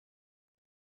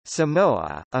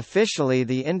Samoa, officially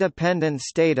the independent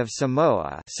state of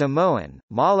Samoa, Samoan,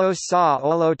 Malo sa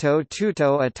Oloto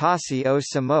Tuto Atasi o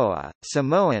Samoa,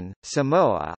 Samoan,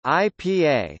 Samoa,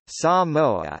 IPA,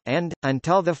 Samoa, and,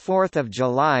 until 4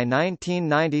 July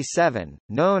 1997,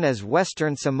 known as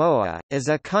Western Samoa, is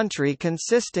a country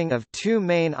consisting of two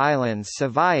main islands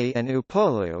Savaii and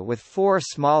Upolu with four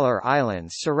smaller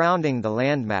islands surrounding the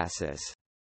landmasses.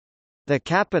 The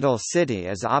capital city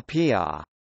is Apia.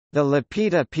 The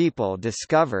Lapita people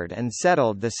discovered and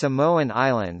settled the Samoan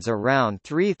Islands around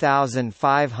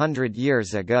 3,500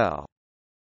 years ago.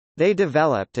 They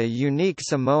developed a unique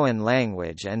Samoan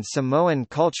language and Samoan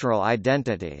cultural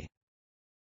identity.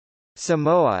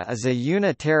 Samoa is a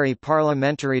unitary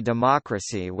parliamentary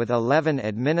democracy with 11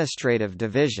 administrative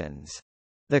divisions.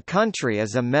 The country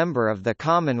is a member of the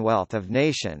Commonwealth of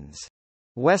Nations.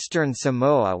 Western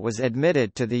Samoa was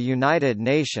admitted to the United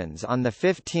Nations on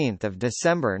 15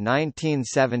 December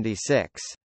 1976.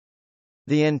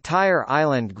 The entire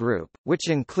island group, which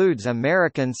includes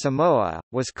American Samoa,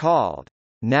 was called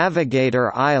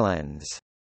Navigator Islands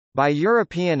by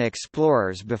European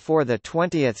explorers before the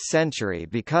 20th century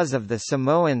because of the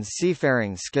Samoans'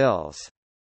 seafaring skills.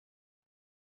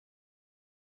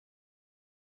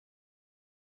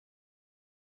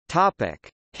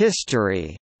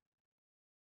 History.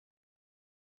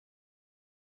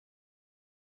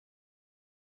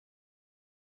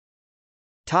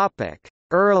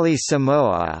 Early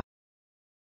Samoa.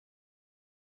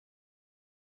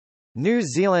 New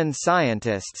Zealand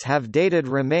scientists have dated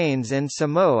remains in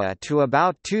Samoa to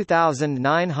about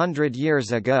 2,900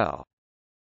 years ago.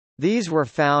 These were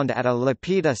found at a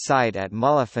Lapita site at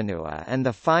Mulifanua and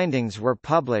the findings were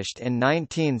published in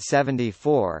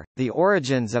 1974. The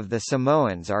origins of the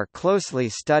Samoans are closely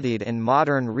studied in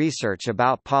modern research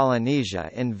about Polynesia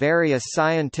in various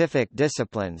scientific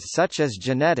disciplines such as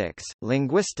genetics,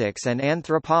 linguistics, and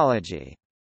anthropology.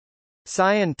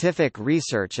 Scientific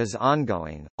research is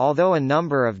ongoing, although a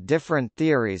number of different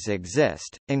theories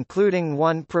exist, including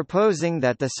one proposing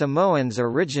that the Samoans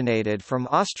originated from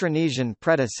Austronesian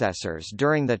predecessors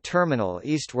during the terminal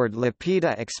eastward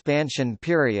Lapita expansion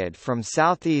period from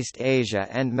Southeast Asia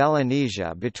and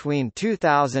Melanesia between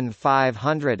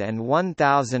 2500 and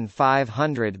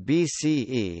 1500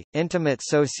 BCE. Intimate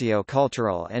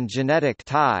socio-cultural and genetic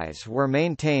ties were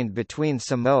maintained between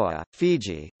Samoa,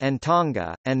 Fiji, and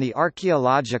Tonga, and the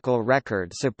archaeological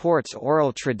record supports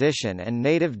oral tradition and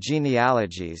native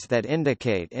genealogies that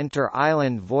indicate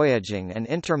inter-island voyaging and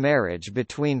intermarriage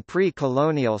between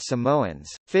pre-colonial Samoans,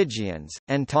 Fijians,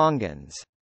 and Tongans.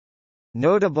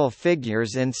 Notable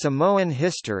figures in Samoan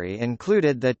history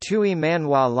included the Tui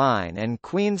Manwa line and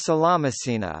Queen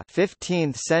Salamasina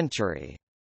 15th century.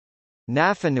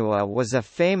 Nafanua was a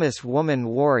famous woman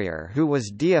warrior who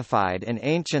was deified in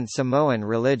ancient Samoan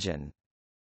religion.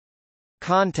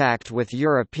 Contact with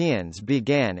Europeans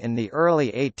began in the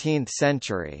early 18th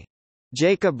century.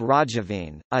 Jacob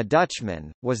Rojaveen, a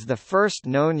Dutchman, was the first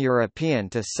known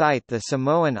European to sight the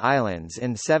Samoan Islands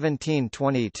in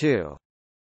 1722.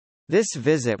 This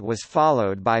visit was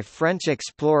followed by French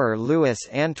explorer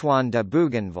Louis-Antoine de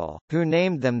Bougainville, who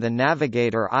named them the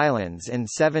Navigator Islands in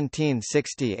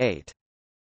 1768.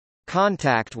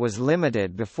 Contact was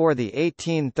limited before the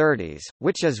 1830s,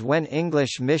 which is when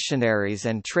English missionaries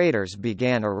and traders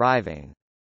began arriving.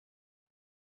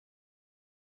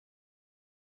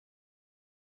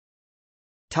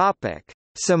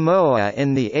 Samoa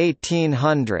in the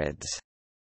 1800s.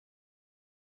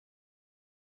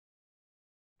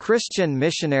 Christian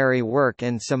missionary work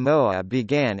in Samoa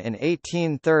began in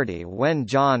 1830 when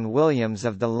John Williams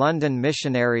of the London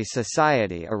Missionary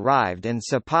Society arrived in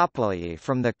Sapopoli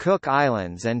from the Cook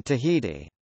Islands and Tahiti.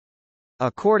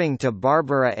 According to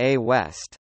Barbara A.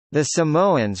 West, the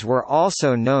Samoans were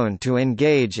also known to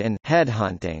engage in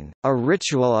headhunting, a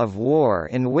ritual of war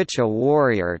in which a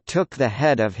warrior took the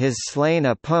head of his slain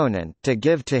opponent to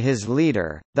give to his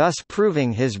leader, thus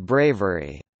proving his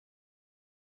bravery.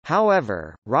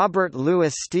 However, Robert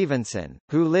Louis Stevenson,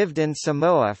 who lived in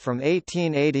Samoa from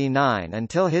 1889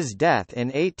 until his death in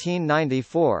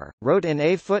 1894, wrote in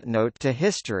a footnote to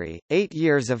History, 8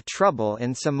 Years of Trouble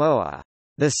in Samoa,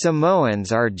 "The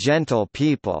Samoans are gentle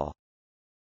people."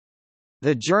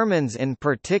 The Germans in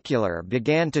particular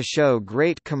began to show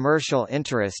great commercial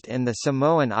interest in the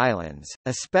Samoan Islands,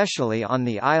 especially on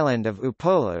the island of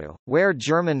Upolu, where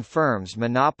German firms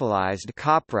monopolized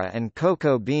copra and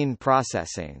cocoa bean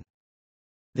processing.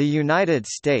 The United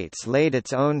States laid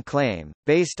its own claim,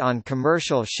 based on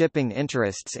commercial shipping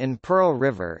interests in Pearl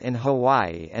River in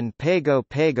Hawaii and Pago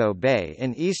Pago Bay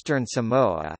in eastern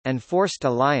Samoa, and forced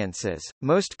alliances,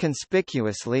 most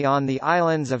conspicuously on the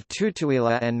islands of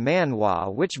Tutuila and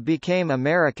Manwa, which became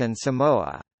American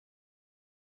Samoa.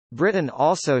 Britain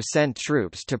also sent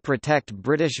troops to protect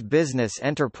British business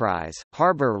enterprise,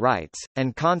 harbour rights,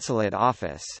 and consulate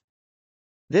office.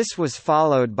 This was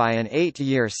followed by an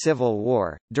 8-year civil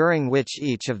war, during which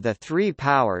each of the three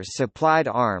powers supplied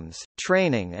arms,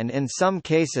 training and in some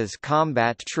cases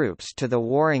combat troops to the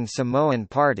warring Samoan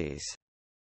parties.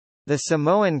 The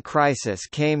Samoan crisis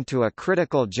came to a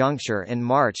critical juncture in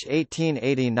March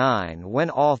 1889 when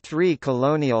all three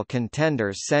colonial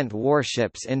contenders sent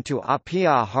warships into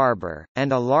Apia Harbour,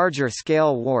 and a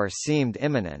larger-scale war seemed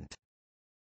imminent.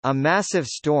 A massive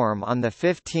storm on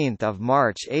 15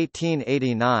 March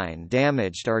 1889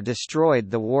 damaged or destroyed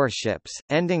the warships,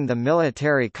 ending the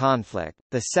military conflict.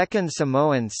 The Second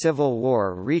Samoan Civil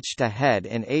War reached a head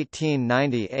in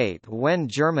 1898 when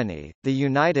Germany, the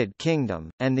United Kingdom,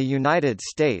 and the United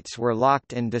States were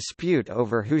locked in dispute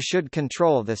over who should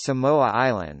control the Samoa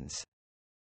Islands.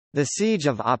 The Siege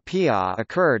of Apia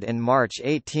occurred in March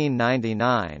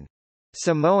 1899.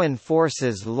 Samoan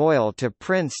forces loyal to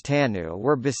Prince Tanu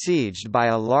were besieged by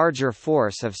a larger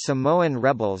force of Samoan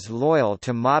rebels loyal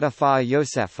to Matafa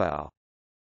Yosefo.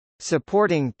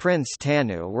 Supporting Prince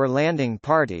Tanu were landing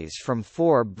parties from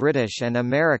 4 British and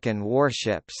American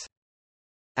warships.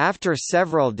 After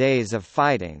several days of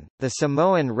fighting, the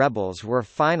Samoan rebels were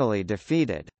finally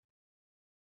defeated.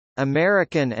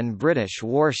 American and British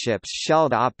warships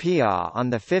shelled Apia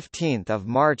on 15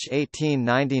 March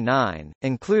 1899,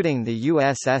 including the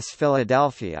USS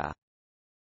Philadelphia.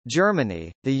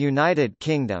 Germany, the United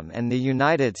Kingdom and the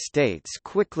United States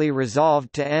quickly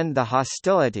resolved to end the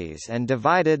hostilities and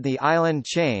divided the island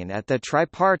chain at the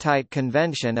Tripartite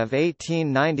Convention of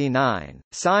 1899,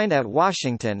 signed at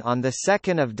Washington on 2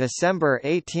 December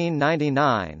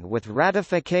 1899 with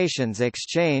ratifications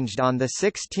exchanged on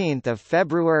 16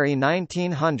 February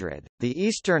 1900. The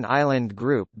Eastern Island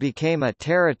Group became a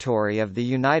territory of the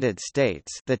United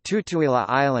States, the Tutuila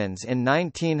Islands in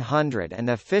 1900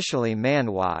 and officially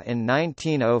Manwa in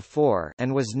 1904,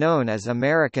 and was known as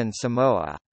American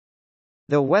Samoa.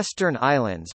 The Western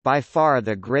Islands, by far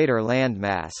the greater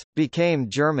landmass, became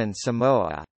German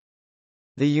Samoa.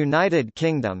 The United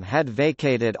Kingdom had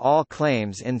vacated all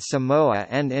claims in Samoa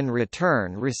and in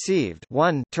return received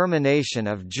 1 termination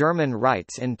of German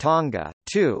rights in Tonga,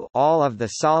 2 all of the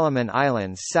Solomon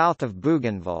Islands south of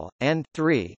Bougainville, and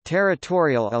 3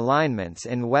 territorial alignments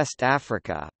in West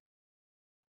Africa.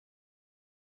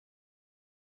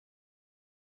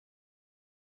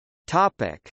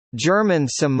 German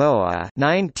Samoa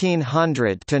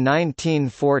 1900 to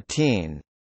 1914.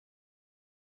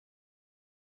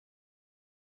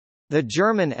 The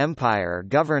German Empire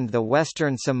governed the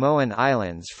Western Samoan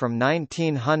Islands from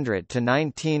 1900 to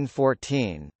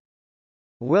 1914.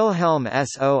 Wilhelm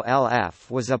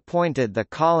Solf was appointed the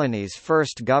colony's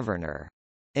first governor.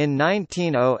 In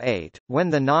 1908, when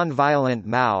the nonviolent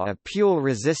Mau Apule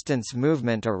resistance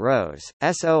movement arose,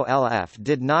 SOLF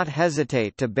did not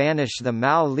hesitate to banish the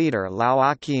Mau leader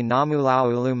Lauaki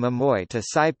Namulaulu Mamoy to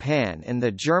Saipan in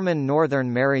the German Northern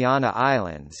Mariana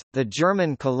Islands. The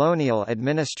German colonial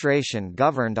administration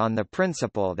governed on the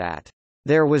principle that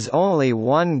there was only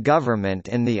one government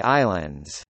in the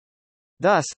islands.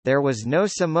 Thus, there was no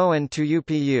Samoan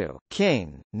Tuupu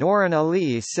king, nor an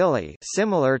alii sili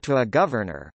similar to a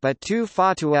governor, but 2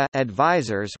 fatua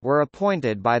advisors were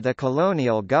appointed by the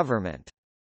colonial government.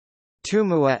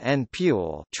 Tumua and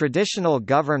Pule, traditional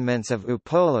governments of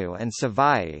Upolu and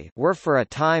Savaii, were for a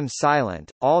time silent.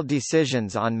 All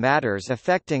decisions on matters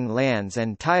affecting lands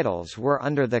and titles were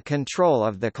under the control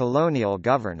of the colonial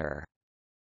governor.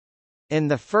 In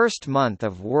the first month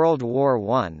of World War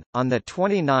I, on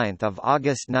 29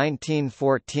 August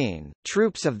 1914,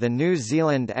 troops of the New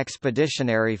Zealand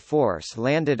Expeditionary Force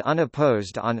landed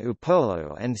unopposed on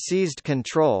Upolu and seized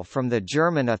control from the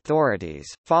German authorities,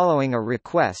 following a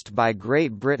request by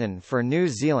Great Britain for New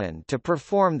Zealand to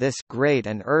perform this great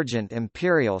and urgent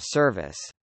imperial service.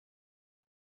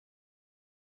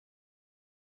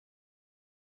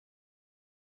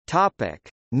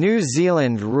 New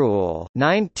Zealand rule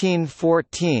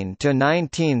 1914 to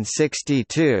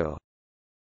 1962.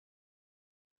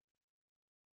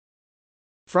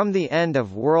 From the end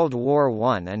of World War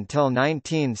I until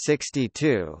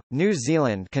 1962, New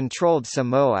Zealand controlled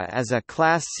Samoa as a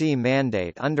Class C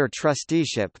mandate under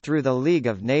trusteeship through the League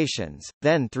of Nations,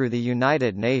 then through the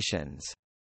United Nations.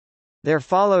 There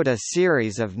followed a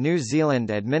series of New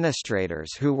Zealand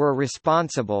administrators who were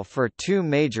responsible for two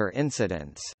major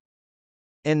incidents.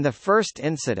 In the first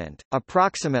incident,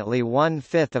 approximately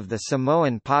one-fifth of the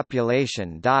Samoan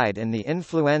population died in the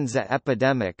influenza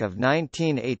epidemic of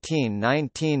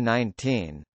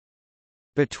 1918–1919.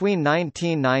 Between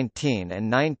 1919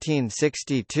 and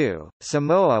 1962,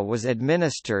 Samoa was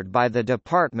administered by the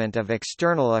Department of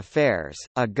External Affairs,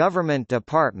 a government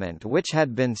department which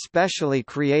had been specially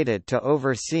created to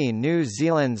oversee New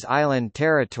Zealand's island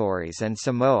territories and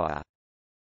Samoa.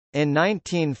 In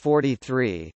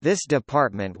 1943, this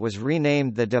department was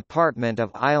renamed the Department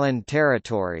of Island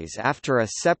Territories after a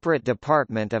separate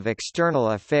Department of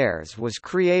External Affairs was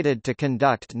created to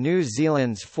conduct New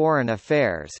Zealand's foreign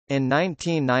affairs. In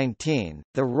 1919,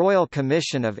 the Royal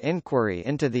Commission of Inquiry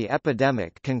into the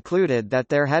epidemic concluded that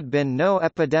there had been no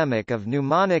epidemic of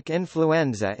pneumonic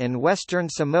influenza in Western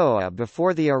Samoa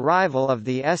before the arrival of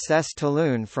the SS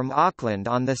Talune from Auckland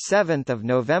on 7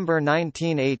 November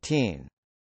 1918.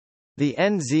 The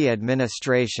NZ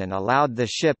administration allowed the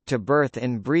ship to berth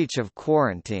in breach of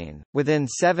quarantine. Within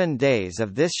 7 days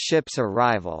of this ship's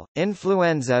arrival,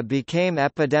 influenza became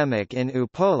epidemic in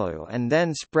Upolu and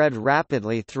then spread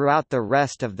rapidly throughout the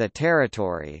rest of the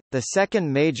territory. The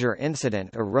second major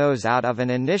incident arose out of an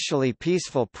initially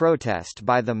peaceful protest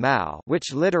by the Mau,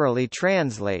 which literally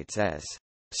translates as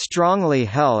strongly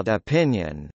held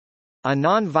opinion. A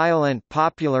non-violent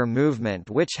popular movement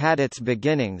which had its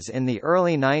beginnings in the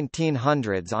early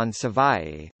 1900s on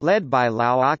Savaii, led by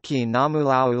Lauaki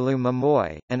Namulaulu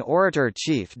Mamoi, an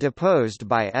orator-chief deposed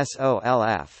by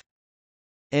SOLF.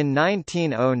 In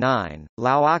 1909,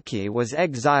 Lauaki was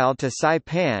exiled to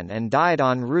Saipan and died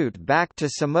en route back to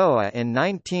Samoa in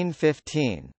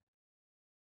 1915.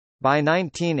 By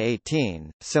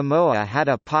 1918, Samoa had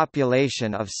a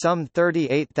population of some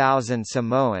 38,000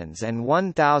 Samoans and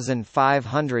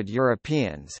 1,500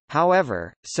 Europeans.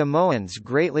 However, Samoans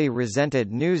greatly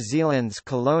resented New Zealand's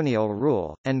colonial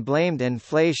rule, and blamed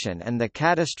inflation and the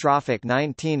catastrophic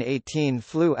 1918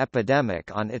 flu epidemic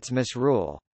on its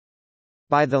misrule.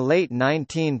 By the late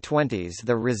 1920s,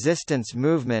 the resistance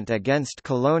movement against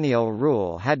colonial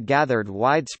rule had gathered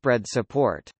widespread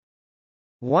support.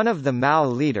 One of the Mau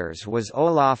leaders was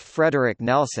Olaf Frederick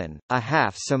Nelson, a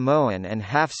half-Samoan and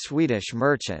half-Swedish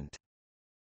merchant.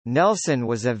 Nelson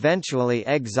was eventually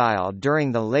exiled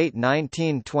during the late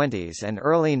 1920s and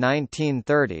early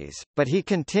 1930s, but he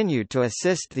continued to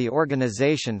assist the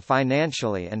organization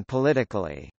financially and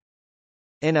politically.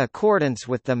 In accordance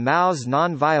with the Mau's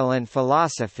nonviolent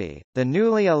philosophy, the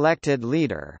newly elected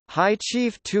leader, High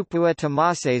Chief Tupua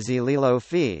Tamasese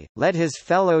Lilofi, led his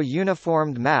fellow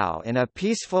uniformed Mau in a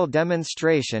peaceful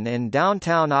demonstration in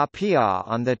downtown Apia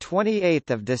on 28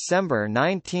 December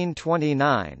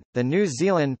 1929. The New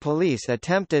Zealand police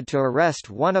attempted to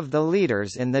arrest one of the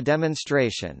leaders in the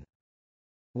demonstration.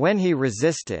 When he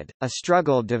resisted, a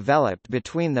struggle developed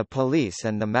between the police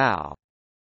and the Mau.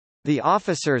 The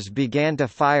officers began to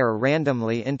fire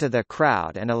randomly into the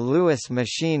crowd, and a Lewis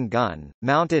machine gun,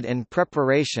 mounted in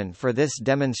preparation for this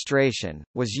demonstration,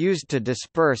 was used to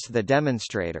disperse the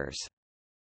demonstrators.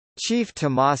 Chief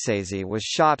Tamasese was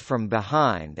shot from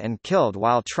behind and killed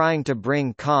while trying to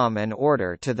bring calm and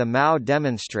order to the Mau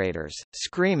demonstrators,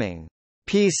 screaming,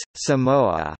 "Peace,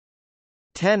 Samoa!"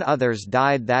 10 others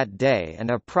died that day and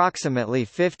approximately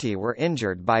 50 were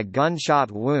injured by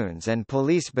gunshot wounds and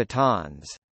police batons.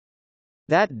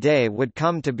 That day would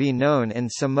come to be known in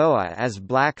Samoa as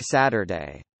Black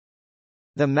Saturday.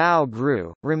 The Mau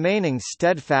grew, remaining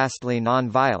steadfastly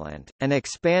nonviolent, and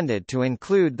expanded to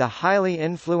include the highly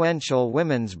influential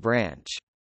women's branch.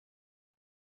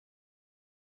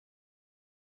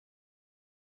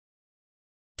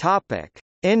 Topic: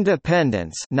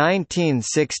 Independence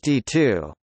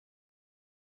 1962.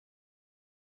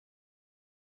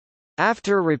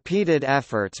 After repeated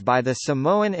efforts by the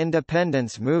Samoan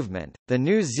independence movement, the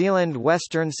New Zealand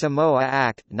Western Samoa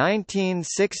Act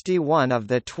 1961 of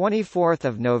 24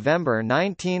 November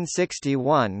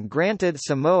 1961 granted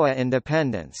Samoa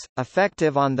independence,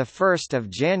 effective on 1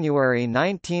 January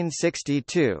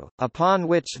 1962, upon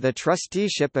which the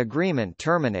trusteeship agreement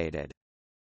terminated.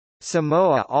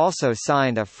 Samoa also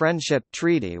signed a friendship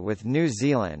treaty with New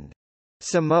Zealand.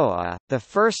 Samoa, the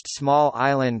first small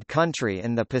island country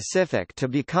in the Pacific to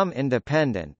become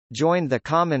independent, joined the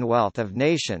Commonwealth of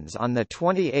Nations on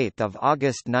 28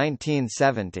 August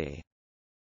 1970.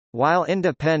 While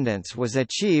independence was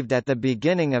achieved at the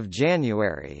beginning of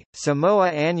January, Samoa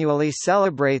annually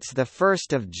celebrates the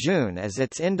 1st of June as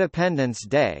its Independence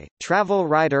Day. Travel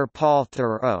writer Paul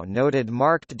Theroux noted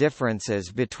marked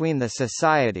differences between the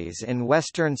societies in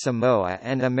Western Samoa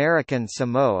and American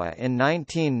Samoa in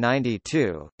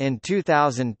 1992. In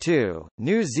 2002,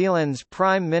 New Zealand's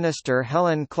Prime Minister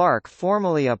Helen Clark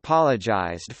formally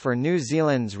apologised for New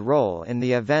Zealand's role in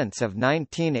the events of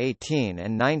 1918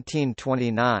 and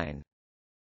 1929.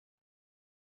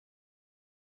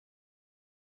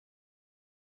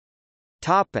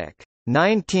 Topic: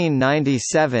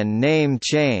 1997 name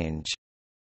change.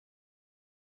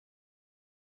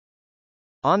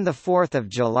 On 4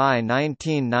 July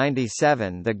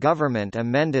 1997 the government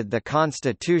amended the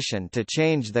constitution to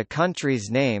change the country's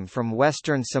name from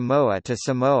Western Samoa to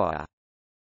Samoa.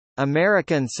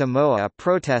 American Samoa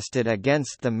protested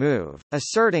against the move,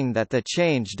 asserting that the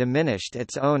change diminished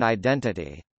its own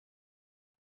identity.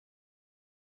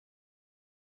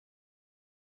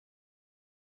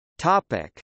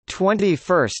 Topic: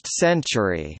 21st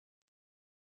century.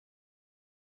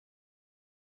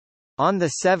 On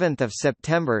 7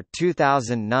 September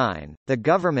 2009, the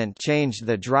government changed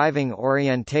the driving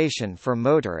orientation for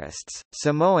motorists.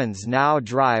 Samoans now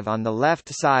drive on the left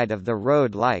side of the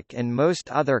road like in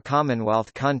most other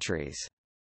Commonwealth countries.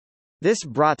 This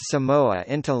brought Samoa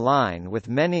into line with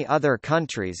many other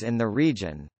countries in the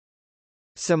region.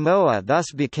 Samoa thus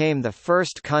became the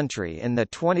first country in the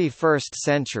 21st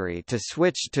century to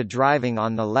switch to driving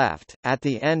on the left. At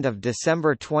the end of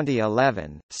December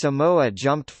 2011, Samoa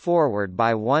jumped forward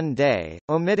by 1 day,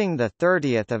 omitting the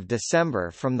 30th of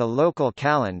December from the local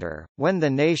calendar, when the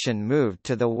nation moved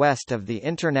to the west of the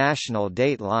international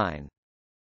date line.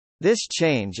 This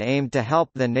change aimed to help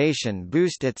the nation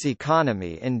boost its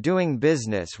economy in doing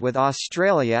business with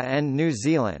Australia and New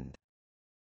Zealand.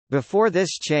 Before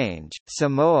this change,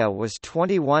 Samoa was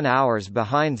 21 hours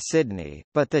behind Sydney,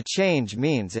 but the change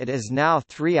means it is now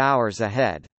 3 hours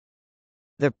ahead.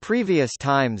 The previous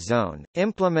time zone,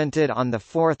 implemented on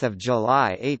 4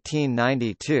 July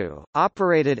 1892,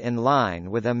 operated in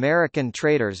line with American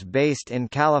traders based in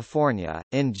California.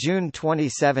 In June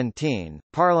 2017,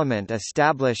 Parliament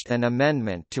established an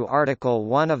amendment to Article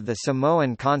 1 of the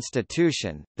Samoan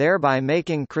Constitution, thereby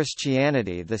making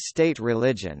Christianity the state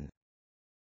religion.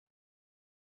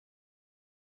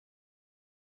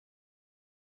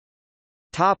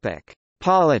 Topic: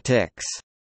 Politics.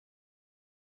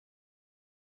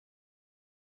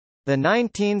 The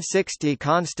 1960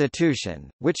 Constitution,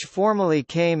 which formally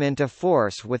came into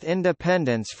force with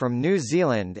independence from New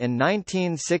Zealand in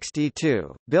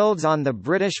 1962, builds on the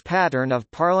British pattern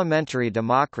of parliamentary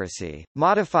democracy,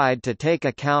 modified to take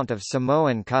account of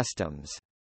Samoan customs.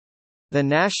 The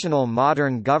national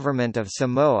modern government of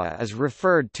Samoa is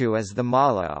referred to as the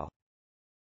Malo.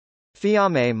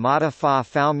 Fiame Matafa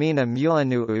Faumina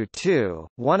Mulanuu II,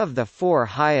 one of the 4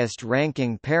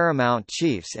 highest-ranking paramount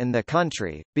chiefs in the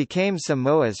country, became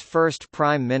Samoa's first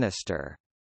prime minister.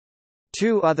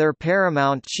 2 other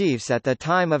paramount chiefs at the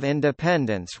time of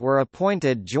independence were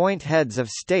appointed joint heads of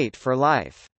state for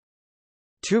life.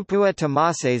 Tupua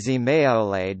Tamasese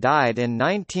Maole died in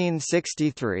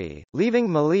 1963, leaving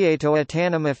Malietoa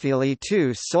Tanamafili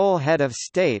II sole head of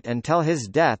state until his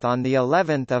death on the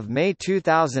 11th of May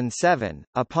 2007,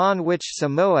 upon which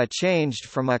Samoa changed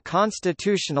from a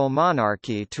constitutional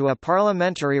monarchy to a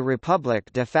parliamentary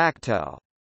republic de facto.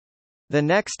 The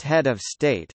next head of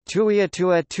state,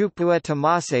 Tuiatua Tupua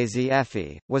Tamasese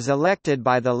Efi, was elected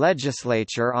by the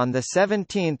legislature on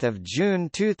 17 June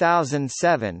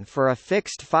 2007 for a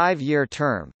fixed 5-year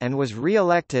term, and was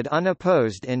re-elected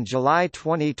unopposed in July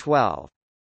 2012.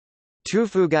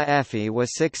 Tufuga Efi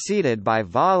was succeeded by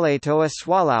Vaeletoa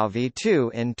Swalauvi II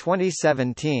in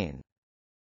 2017.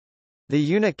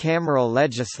 The unicameral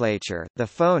legislature, the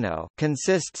Fono,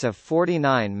 consists of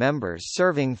 49 members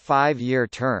serving 5-year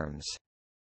terms.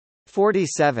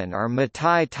 47 are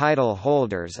Matai title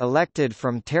holders elected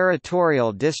from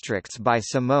territorial districts by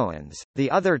Samoans, the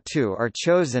other 2 are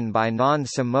chosen by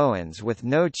non-Samoans with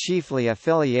no chiefly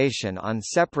affiliation on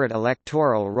separate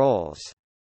electoral rolls.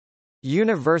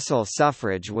 Universal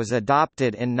suffrage was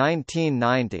adopted in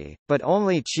 1990, but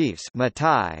only chiefs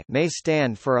Matai may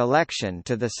stand for election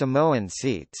to the Samoan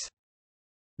seats.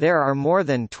 There are more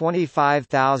than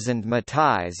 25,000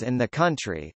 Matais in the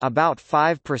country, about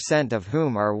 5% of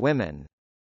whom are women.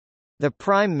 The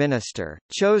Prime Minister,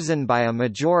 chosen by a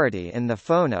majority in the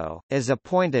Fono, is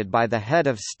appointed by the head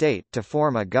of state to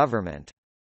form a government.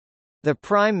 The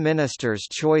Prime Minister's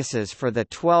choices for the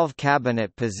 12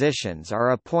 cabinet positions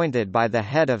are appointed by the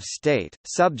head of state,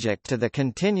 subject to the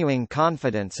continuing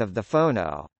confidence of the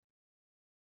Fono.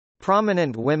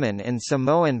 Prominent women in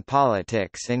Samoan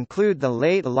politics include the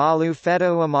late Lalu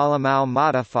Feto'amalamau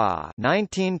Matafa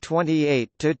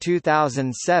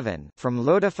 (1928–2007) from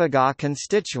Lotofaga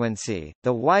constituency,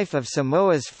 the wife of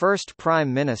Samoa's first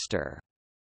prime minister.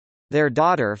 Their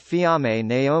daughter Fiame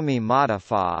Naomi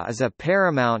Matafa is a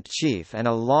paramount chief and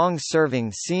a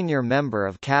long-serving senior member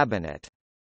of cabinet.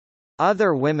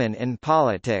 Other women in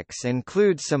politics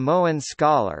include Samoan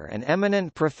scholar and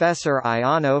eminent Professor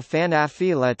Iano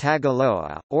Fanafila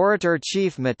Tagaloa, Orator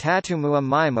Chief Matatumua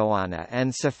Maimoana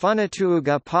and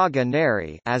Safunatuuga Paga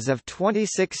Neri, as of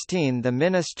 2016 the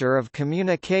Minister of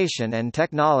Communication and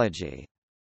Technology.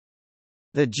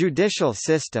 The judicial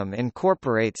system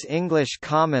incorporates English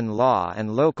common law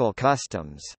and local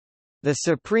customs. The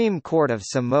Supreme Court of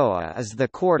Samoa is the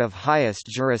court of highest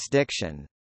jurisdiction.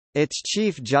 Its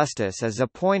Chief Justice is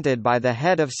appointed by the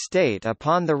head of state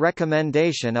upon the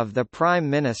recommendation of the Prime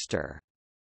Minister.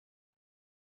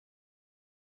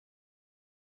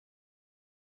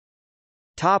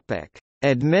 Topic: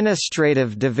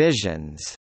 Administrative divisions.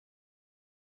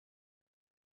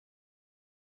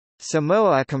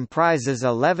 Samoa comprises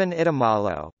 11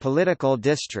 itamalo political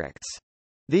districts.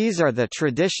 These are the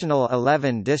traditional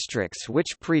 11 districts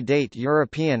which predate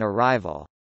European arrival.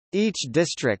 Each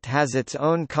district has its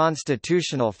own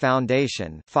constitutional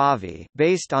foundation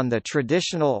based on the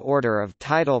traditional order of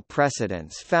title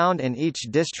precedence found in each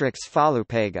district's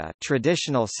falupega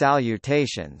traditional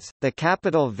salutations. The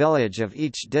capital village of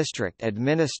each district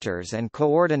administers and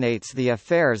coordinates the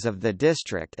affairs of the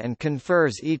district and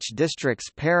confers each district's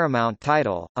paramount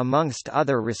title, amongst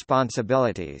other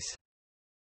responsibilities.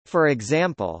 For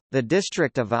example, the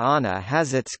district of Aana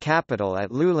has its capital at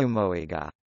Lulumoega.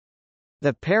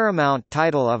 The paramount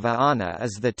title of Aana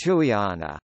is the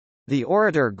Tuiana. The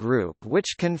orator group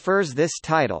which confers this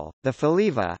title, the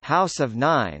Faliva House of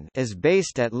Nine, is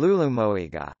based at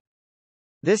Lulumoega.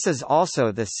 This is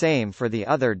also the same for the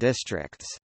other districts.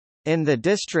 In the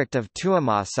district of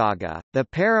Tuamasaga, the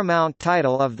paramount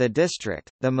title of the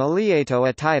district, the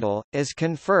Malietoa title, is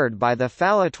conferred by the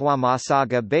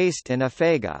Falatuamasaga based in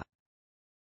Afega.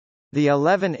 The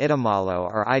 11 itamalo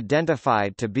are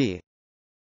identified to be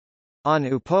on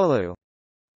Upolu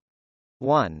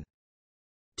 1.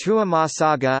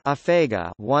 Tuamasaga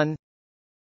Afega 1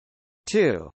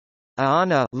 2.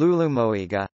 Aana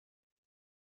Lulumoega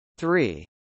 3.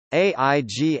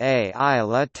 Aiga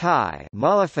Isla Tai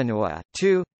Mulifanua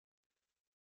 2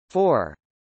 4.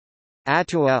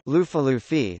 Atua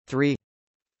Lufalufi 3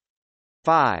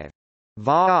 5.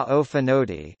 Va'a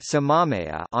Ofanoti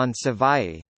Samamea on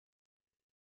Savai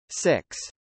 6.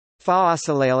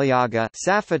 Fa'asalaliaga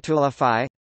Safatulafai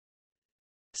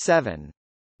 7.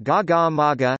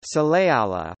 Gagamaga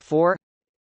Saleala 4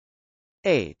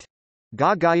 8.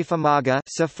 Gagaifamaga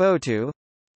Safotu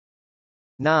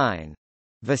 9.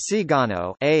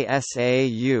 Vasigano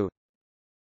ASAU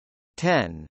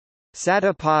 10.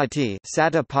 Satapati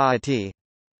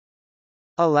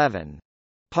 11.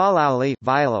 Palauli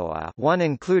Vailoa 1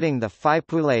 including the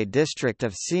Faipule district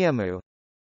of Siamu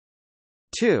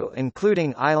 2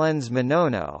 including islands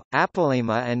Manono,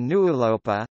 Apalima and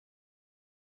Nuulopa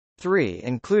 3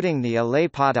 including the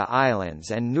Alepata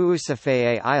Islands and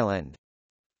Nuusafe'e Island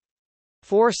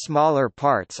 4 smaller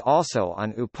parts also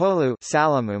on Upolu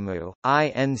Salamumu,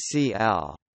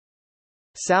 INCL.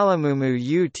 Salamumu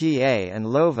UTA and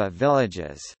Lova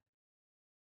villages.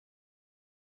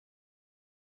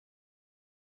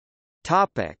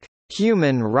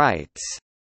 Human rights.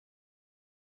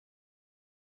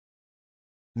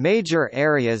 Major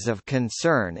areas of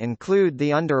concern include the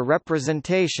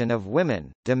underrepresentation of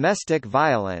women, domestic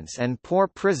violence and poor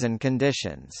prison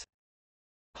conditions.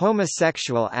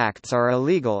 Homosexual acts are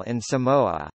illegal in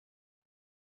Samoa.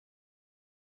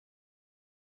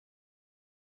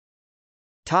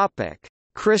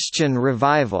 Christian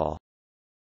revival.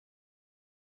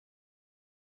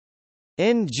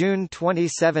 In June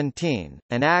 2017,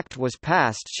 an act was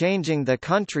passed changing the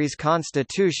country's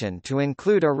constitution to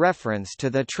include a reference to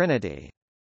the Trinity.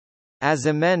 As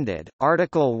amended,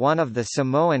 Article 1 of the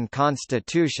Samoan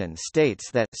Constitution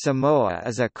states that Samoa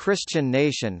is a Christian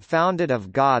nation founded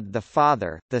of God the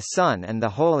Father, the Son and the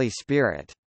Holy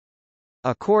Spirit.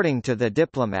 According to the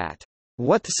diplomat,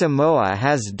 "What Samoa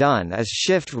has done is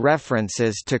shift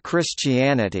references to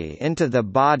Christianity into the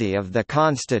body of the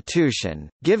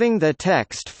Constitution, giving the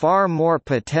text far more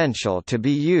potential to be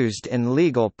used in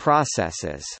legal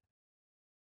processes."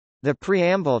 The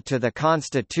preamble to the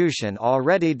Constitution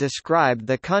already described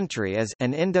the country as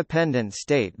an independent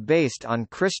state based on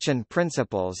Christian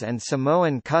principles and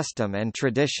Samoan custom and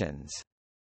traditions.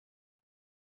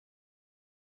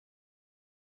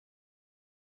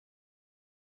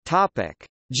 Topic: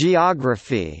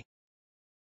 Geography.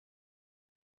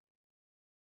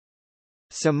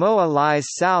 Samoa lies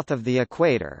south of the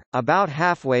equator, about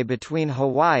halfway between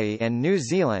Hawaii and New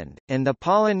Zealand, in the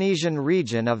Polynesian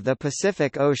region of the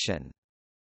Pacific Ocean.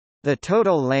 The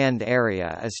total land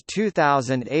area is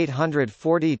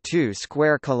 2,842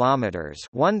 square kilometers,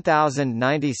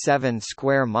 1,097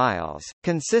 square miles,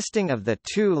 consisting of the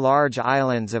two large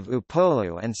islands of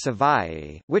Upolu and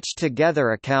Savaii, which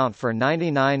together account for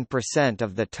 99%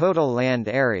 of the total land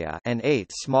area, and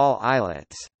 8 small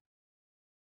islets.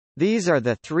 These are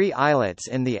the 3 islets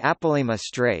in the Apalima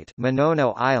Strait,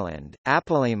 Manono Island,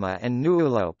 Apalima and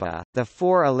Nuulopa, the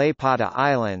 4 Alepata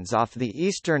Islands off the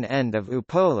eastern end of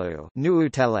Upolu,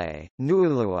 Nuutele,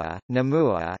 Nuulua,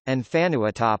 Namua, and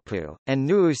Vanuatapu, and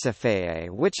Nuusafe'e,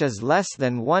 which is less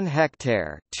than 1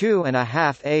 hectare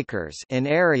 (2.5 acres) in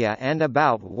area and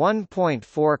about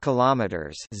 1.4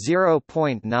 kilometers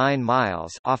 (0.9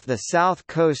 miles) off the south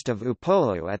coast of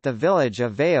Upolu at the village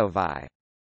of Vaeovai.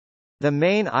 The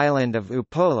main island of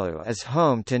Upolu is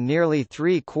home to nearly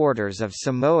 3/4 of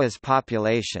Samoa's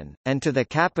population, and to the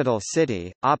capital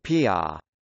city, Apia.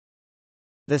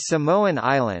 The Samoan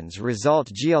Islands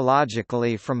result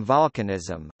geologically from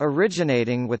volcanism,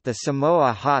 originating with the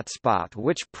Samoa hotspot,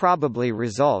 which probably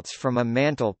results from a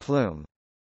mantle plume.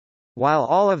 While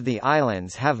all of the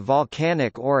islands have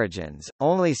volcanic origins,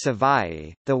 only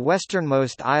Savaii, the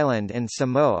westernmost island in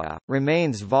Samoa,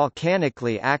 remains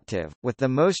volcanically active, with the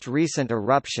most recent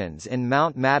eruptions in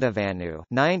Mount Matavanu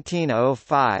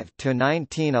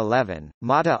 (1905–1911),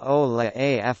 Mata Ola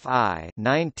Afi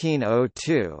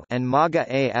 (1902), and Maga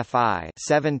Afi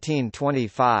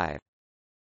 (1725).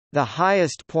 The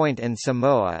highest point in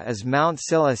Samoa is Mount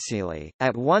Silasili,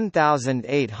 at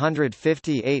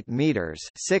 1,858 metres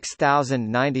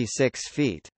 (6,096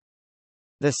 feet).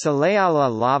 The Saleaula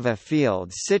lava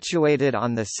fields situated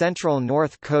on the central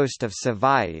north coast of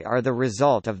Savaii are the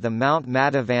result of the Mount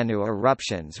Matavanu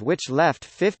eruptions, which left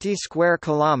 50 square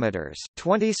kilometres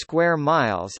 (20 square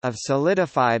miles) of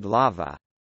solidified lava.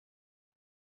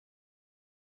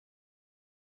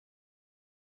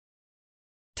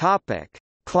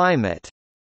 Climate.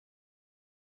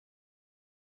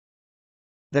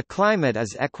 The climate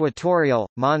is equatorial,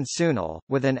 monsoonal,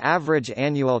 with an average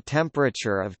annual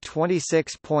temperature of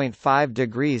 26.5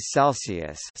 degrees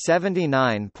Celsius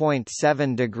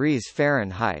 (79.7 degrees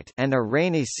Fahrenheit) and a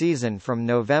rainy season from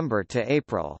November to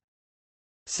April.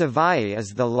 Savaii is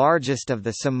the largest of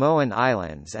the Samoan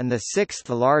Islands and the 6th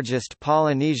largest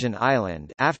Polynesian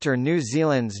island after New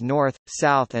Zealand's North,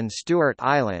 South and Stewart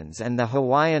Islands and the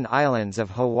Hawaiian Islands of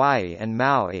Hawaii and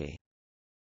Maui.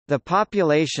 The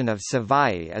population of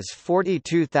Savaii is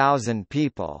 42,000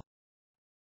 people.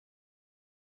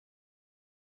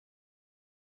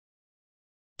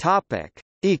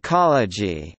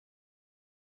 Ecology.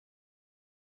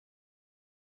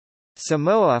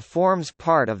 Samoa forms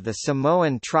part of the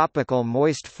Samoan tropical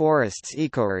moist forests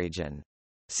ecoregion.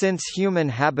 Since human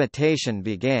habitation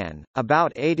began,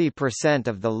 about 80%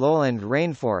 of the lowland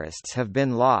rainforests have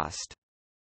been lost.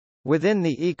 Within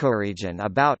the ecoregion,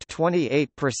 about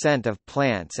 28% of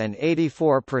plants and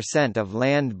 84% of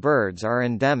land birds are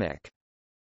endemic.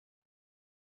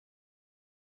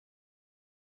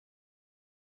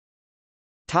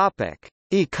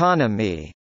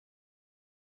 Economy.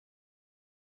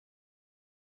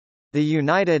 The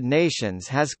United Nations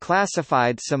has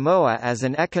classified Samoa as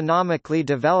an economically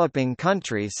developing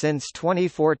country since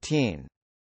 2014.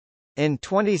 In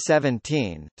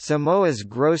 2017, Samoa's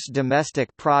gross domestic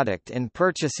product in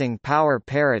purchasing power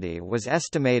parity was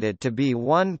estimated to be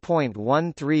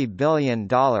 $1.13 billion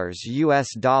US,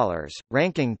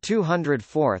 ranking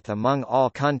 204th among all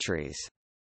countries.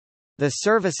 The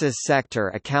services sector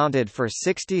accounted for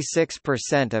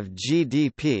 66% of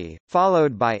GDP,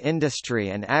 followed by industry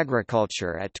and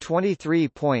agriculture at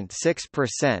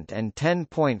 23.6% and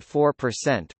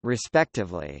 10.4%,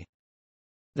 respectively.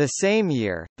 The same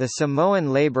year, the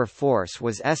Samoan labor force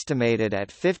was estimated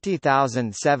at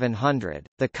 50,700.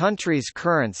 The country's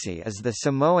currency is the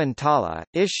Samoan tala,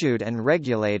 issued and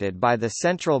regulated by the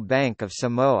Central Bank of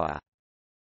Samoa.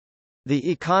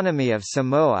 The economy of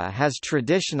Samoa has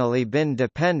traditionally been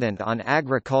dependent on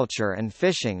agriculture and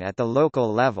fishing at the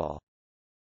local level.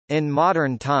 In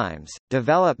modern times,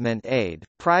 development aid,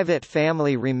 private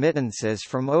family remittances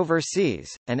from overseas,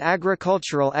 and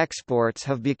agricultural exports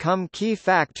have become key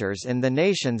factors in the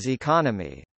nation's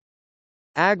economy.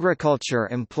 Agriculture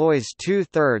employs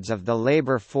two-thirds of the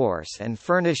labor force and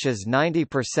furnishes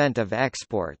 90% of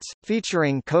exports,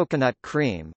 featuring coconut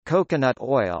cream, coconut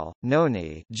oil,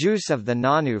 noni juice of the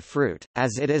nanu fruit,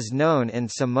 as it is known in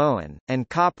Samoan, and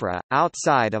copra.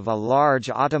 Outside of a large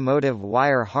automotive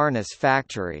wire harness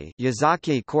factory,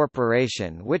 Yazaki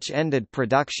Corporation, which ended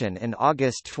production in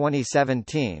August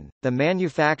 2017, the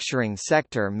manufacturing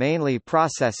sector mainly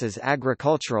processes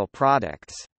agricultural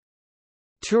products.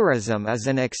 Tourism is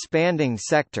an expanding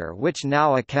sector which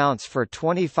now accounts for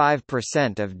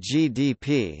 25% of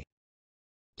GDP.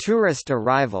 Tourist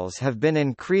arrivals have been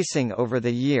increasing over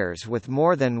the years, with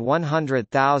more than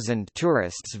 100,000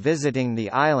 tourists visiting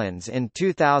the islands in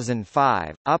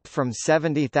 2005, up from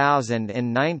 70,000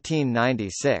 in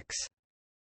 1996.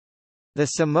 The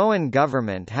Samoan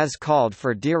government has called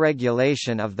for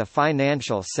deregulation of the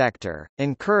financial sector,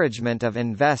 encouragement of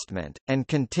investment, and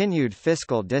continued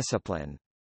fiscal discipline.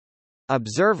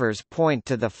 Observers point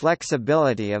to the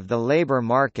flexibility of the labor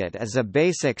market as a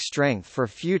basic strength for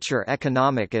future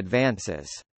economic advances.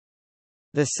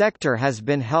 The sector has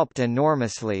been helped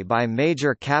enormously by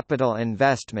major capital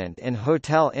investment in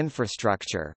hotel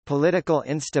infrastructure, political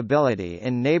instability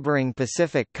in neighboring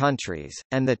Pacific countries,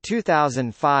 and the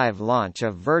 2005 launch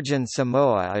of Virgin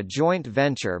Samoa, a joint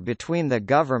venture between the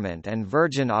government and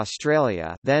Virgin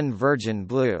Australia, then Virgin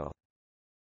Blue.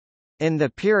 In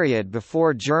the period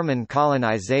before German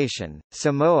colonization,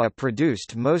 Samoa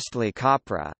produced mostly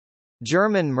copra.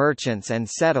 German merchants and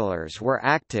settlers were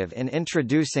active in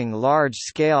introducing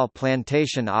large-scale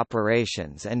plantation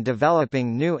operations and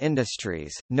developing new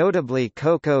industries, notably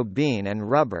cocoa bean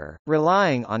and rubber,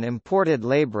 relying on imported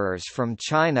laborers from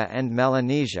China and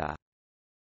Melanesia.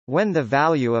 When the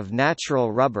value of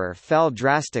natural rubber fell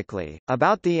drastically,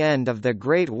 about the end of the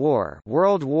Great War,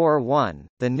 World War I,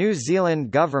 the New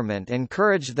Zealand government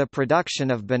encouraged the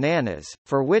production of bananas,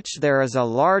 for which there is a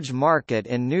large market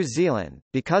in New Zealand.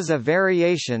 Because of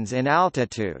variations in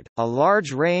altitude, a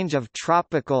large range of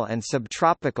tropical and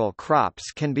subtropical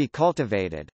crops can be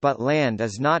cultivated, but land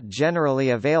is not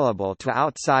generally available to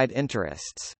outside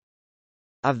interests.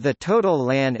 Of the total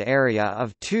land area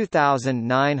of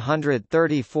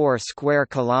 2,934 square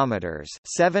kilometers,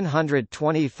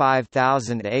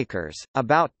 725,000 acres,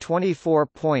 about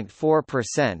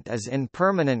 24.4% is in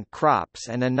permanent crops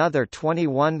and another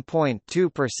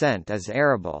 21.2% is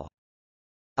arable.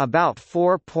 About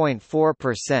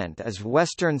 4.4% is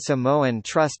Western Samoan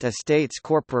Trust Estates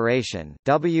Corporation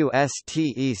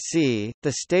 (WSTEC).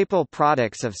 The staple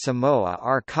products of Samoa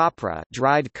are copra,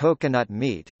 dried coconut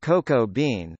meat, cocoa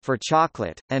bean for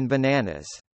chocolate, and bananas.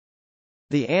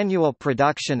 The annual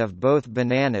production of both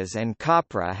bananas and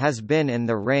copra has been in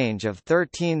the range of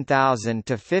 13,000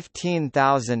 to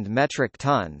 15,000 metric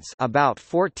tons, about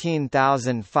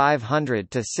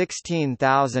 14,500 to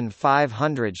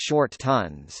 16,500 short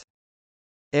tons.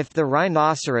 If the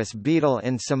rhinoceros beetle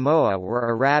in Samoa were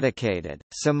eradicated,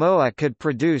 Samoa could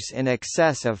produce in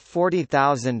excess of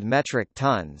 40,000 metric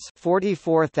tons,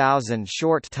 44,000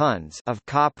 short tons of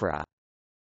copra.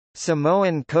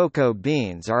 Samoan cocoa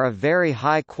beans are of very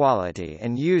high quality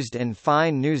and used in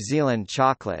fine New Zealand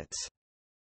chocolates.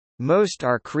 Most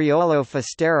are Criollo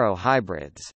Fostero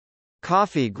hybrids.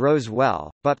 Coffee grows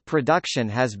well, but production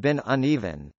has been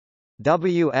uneven.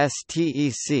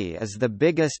 WSTEC is the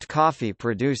biggest coffee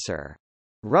producer.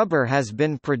 Rubber has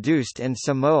been produced in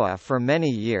Samoa for many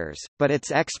years, but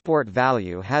its export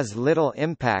value has little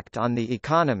impact on the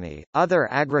economy. Other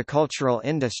agricultural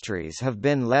industries have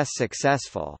been less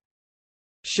successful.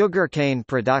 Sugarcane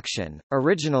production,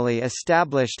 originally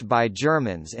established by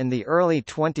Germans in the early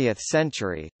 20th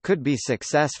century, could be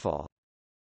successful.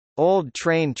 Old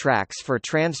train tracks for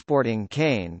transporting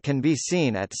cane can be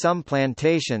seen at some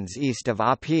plantations east of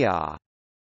Apia.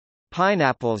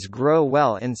 Pineapples grow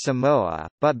well in Samoa,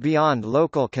 but beyond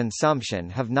local consumption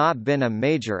have not been a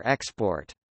major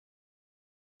export.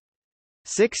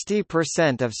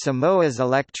 60% of Samoa's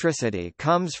electricity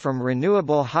comes from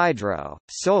renewable hydro,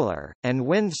 solar, and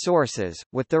wind sources,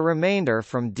 with the remainder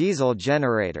from diesel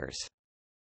generators.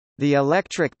 The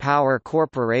Electric Power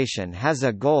Corporation has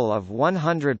a goal of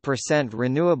 100%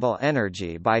 renewable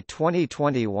energy by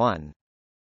 2021.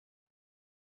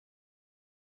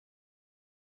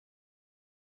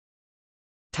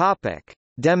 Topic: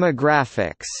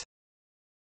 Demographics.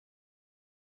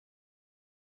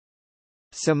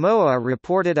 Samoa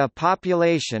reported a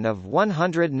population of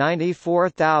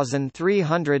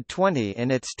 194,320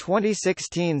 in its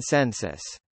 2016 census.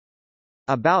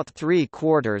 About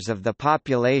three-quarters of the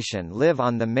population live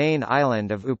on the main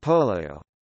island of Upolu.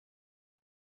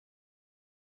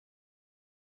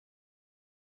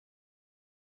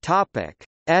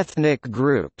 Ethnic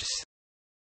groups.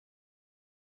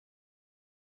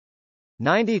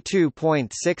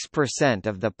 92.6%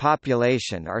 of the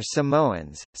population are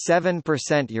Samoans, 7%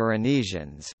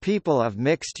 Euronesians, people of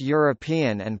mixed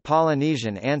European and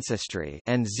Polynesian ancestry,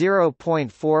 and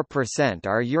 0.4%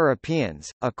 are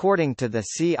Europeans, according to the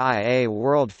CIA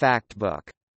World Factbook.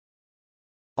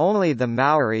 Only the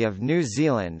Maori of New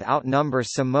Zealand outnumber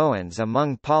Samoans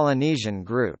among Polynesian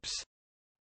groups.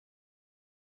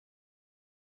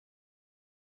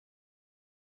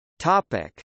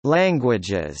 Topic: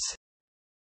 Languages.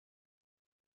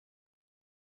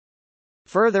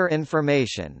 Further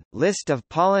information, list of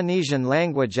Polynesian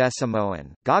language.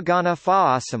 Samoan, Gagana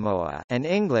Fa'asamoa, and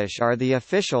English are the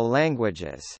official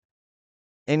languages.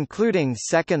 Including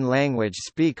second language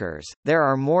speakers, there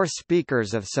are more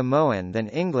speakers of Samoan than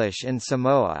English in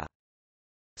Samoa.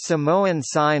 Samoan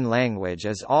Sign Language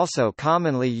is also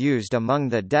commonly used among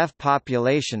the deaf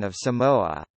population of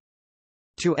Samoa.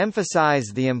 To emphasize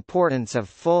the importance of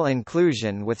full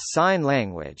inclusion with sign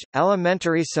language,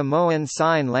 elementary Samoan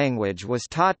Sign Language was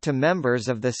taught to members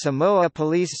of the Samoa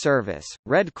Police Service,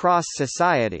 Red Cross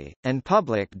Society, and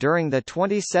public during the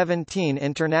 2017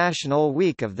 International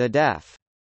Week of the Deaf.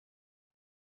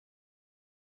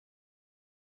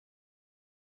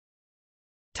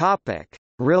 Topic: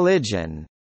 Religion.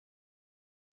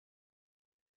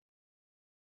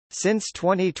 Since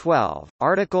 2012,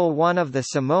 Article 1 of the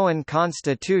Samoan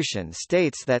Constitution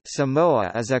states that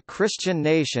Samoa is a Christian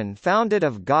nation founded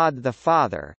of God the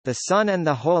Father, the Son and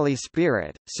the Holy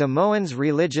Spirit. Samoans'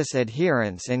 religious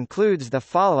adherence includes the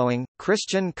following: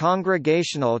 Christian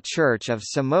Congregational Church of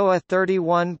Samoa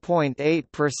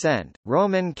 31.8%,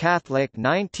 Roman Catholic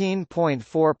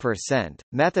 19.4%,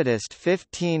 Methodist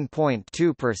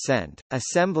 15.2%,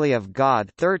 Assembly of God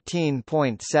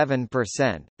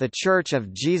 13.7%, The Church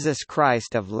of Jesus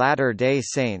Christ of Latter-day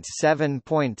Saints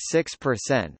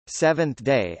 7.6%,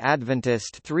 Seventh-day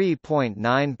Adventist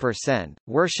 3.9%,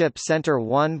 Worship Center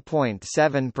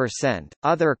 1.7%,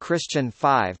 Other Christian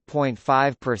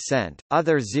 5.5%,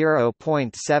 Other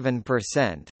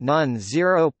 0.7%, None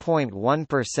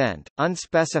 0.1%,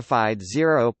 Unspecified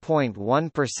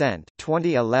 0.1%,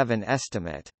 2011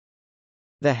 estimate.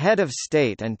 The head of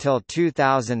state until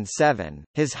 2007,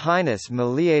 His Highness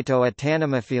Mulieto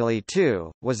Atanamafili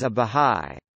II, was a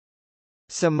Bahá'í.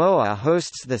 Samoa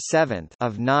hosts the seventh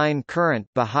of 9 current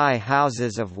Bahá'í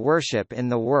houses of worship in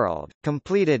the world,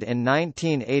 completed in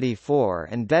 1984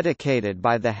 and dedicated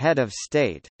by the head of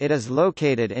state. It is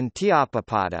located in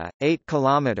Tiapapada, 8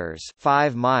 kilometers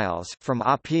 (5 miles) from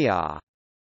Apia.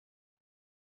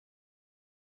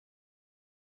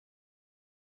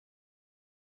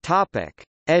 Topic: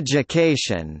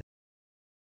 Education.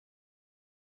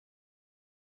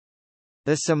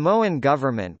 The Samoan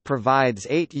government provides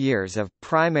 8 years of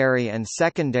primary and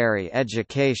secondary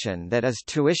education that is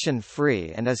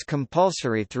tuition-free and is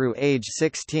compulsory through age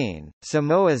 16.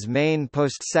 Samoa's main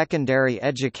post-secondary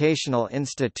educational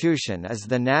institution is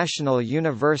the National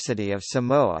University of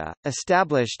Samoa,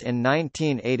 established in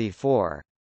 1984.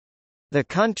 The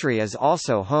country is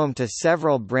also home to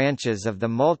several branches of the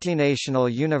Multinational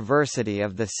University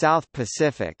of the South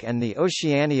Pacific and the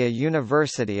Oceania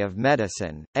University of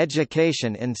Medicine.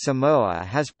 Education in Samoa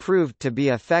has proved to be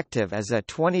effective, as a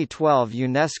 2012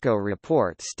 UNESCO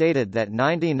report stated that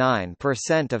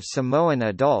 99% of Samoan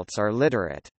adults are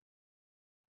literate.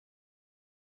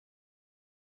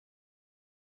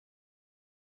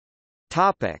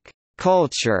 Topic: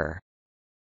 Culture.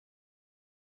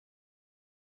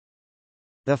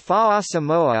 The Fa'a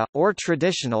Samoa, or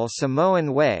traditional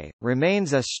Samoan way,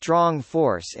 remains a strong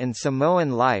force in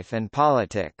Samoan life and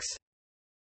politics.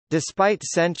 Despite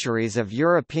centuries of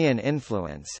European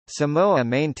influence, Samoa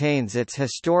maintains its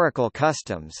historical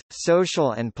customs,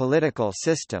 social and political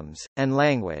systems, and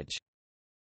language.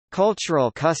 Cultural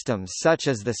customs such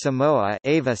as the Samoa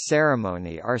Ava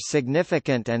ceremony are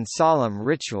significant and solemn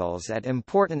rituals at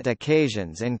important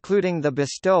occasions, including the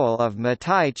bestowal of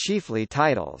matai chiefly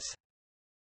titles.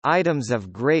 Items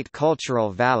of great cultural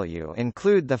value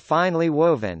include the finely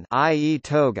woven, i.e.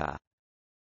 toga.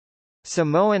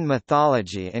 Samoan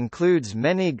mythology includes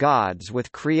many gods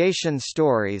with creation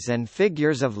stories and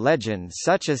figures of legend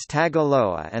such as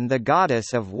Tagaloa and the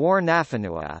goddess of war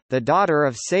Nafanua, the daughter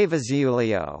of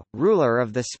Savaziulio, ruler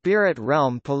of the spirit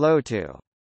realm Pelotu.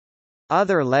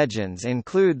 Other legends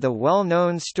include the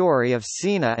well-known story of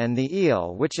Sina and the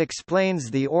eel, which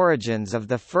explains the origins of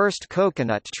the first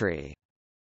coconut tree.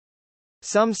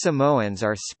 Some Samoans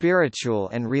are spiritual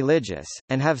and religious,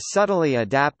 and have subtly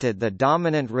adapted the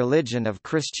dominant religion of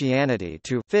Christianity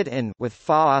to fit in with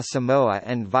Fa'a Samoa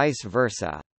and vice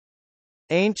versa.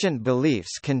 Ancient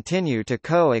beliefs continue to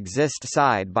coexist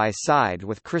side by side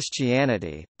with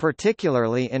Christianity,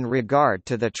 particularly in regard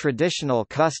to the traditional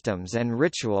customs and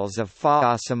rituals of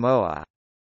Fa'a Samoa.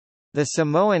 The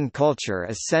Samoan culture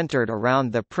is centered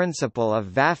around the principle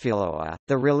of vafiloa,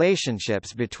 the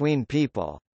relationships between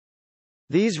people.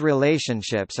 These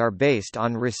relationships are based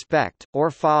on respect, or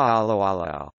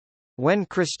fa'aloalo. When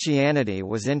Christianity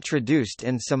was introduced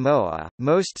in Samoa,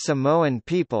 most Samoan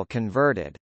people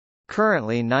converted.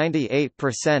 Currently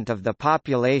 98% of the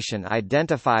population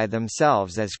identify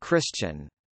themselves as Christian.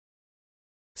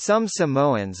 Some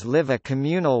Samoans live a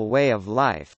communal way of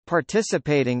life,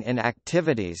 participating in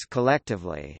activities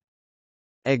collectively.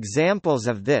 Examples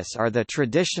of this are the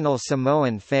traditional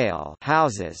Samoan fale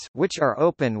houses, which are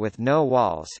open with no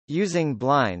walls, using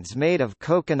blinds made of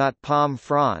coconut palm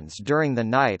fronds during the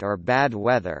night or bad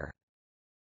weather.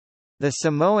 The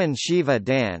Samoan Shiva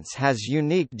dance has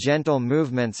unique gentle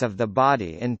movements of the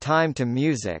body in time to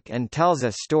music and tells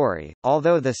a story,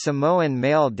 although the Samoan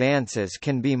male dances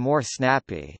can be more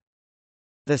snappy.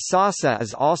 The Sasa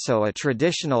is also a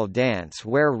traditional dance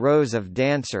where rows of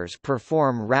dancers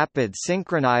perform rapid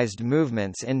synchronized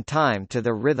movements in time to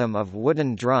the rhythm of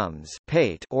wooden drums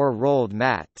or rolled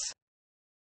mats.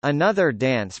 Another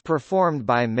dance performed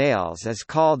by males is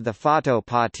called the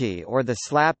Fatopati or the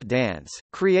slap dance,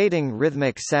 creating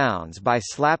rhythmic sounds by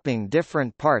slapping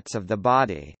different parts of the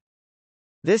body.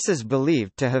 This is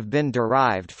believed to have been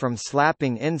derived from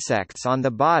slapping insects on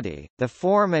the body. The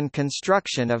form and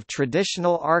construction of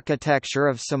traditional architecture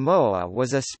of Samoa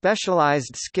was a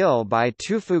specialized skill by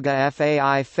Tufuga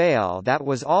Fai Fale that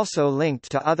was also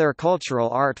linked to other cultural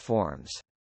art forms.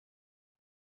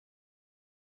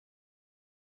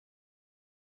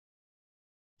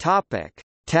 Topic: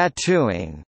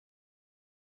 Tattooing.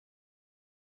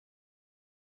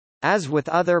 As with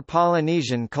other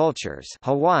Polynesian cultures,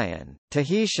 Hawaiian,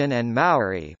 Tahitian and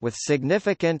Maori with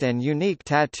significant and unique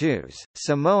tattoos,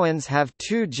 Samoans have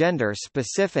two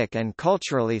gender-specific and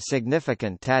culturally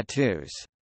significant tattoos.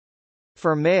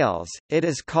 For males, it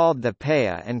is called the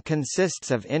pea and consists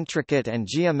of intricate and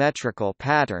geometrical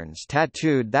patterns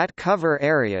tattooed that cover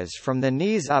areas from the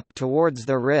knees up towards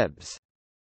the ribs.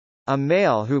 A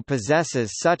male who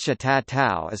possesses such a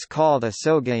tattoo is called a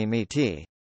sogaimiti.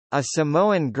 A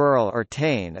Samoan girl or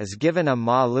tane is given a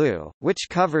malu, which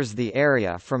covers the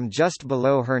area from just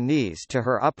below her knees to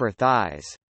her upper thighs.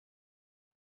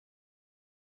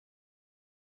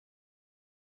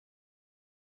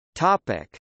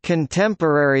 Topic: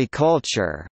 Contemporary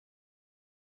culture.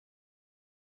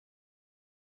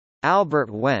 Albert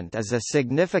Wendt is a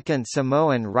significant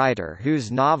Samoan writer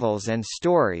whose novels and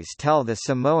stories tell the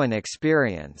Samoan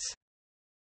experience.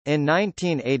 In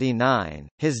 1989,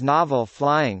 his novel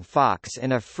Flying Fox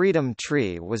in a Freedom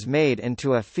Tree was made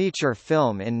into a feature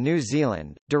film in New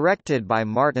Zealand, directed by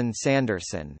Martin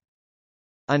Sanderson.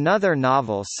 Another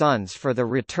novel Sons for the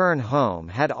Return Home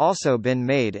had also been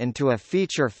made into a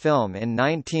feature film in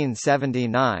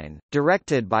 1979,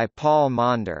 directed by Paul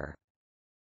Maunder.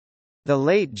 The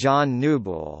late John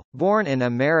Newbould, born in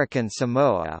American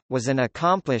Samoa, was an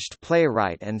accomplished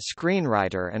playwright and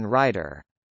screenwriter and writer.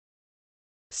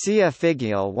 Sia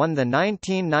Figiel won the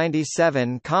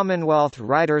 1997 Commonwealth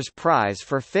Writers' Prize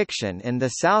for Fiction in the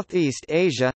Southeast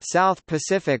Asia, South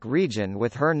Pacific region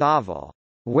with her novel,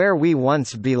 Where We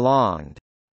Once Belonged.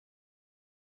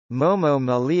 Momo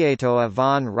Malietoa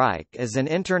von Reich is an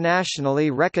internationally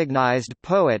recognized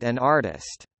poet and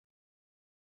artist.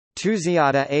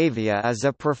 Tuziata Avia is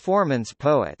a performance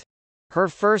poet. Her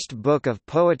first book of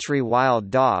poetry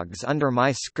Wild Dogs Under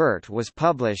My Skirt was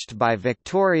published by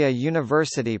Victoria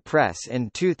University Press in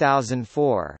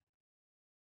 2004.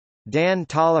 Dan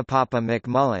Talapapa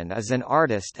McMullen is an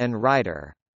artist and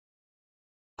writer.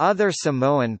 Other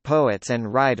Samoan poets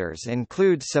and writers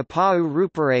include Sapau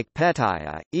Ruparake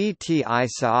Petaya, Eti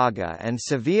Saaga and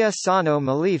Savia Sano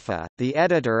Malifa, the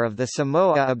editor of the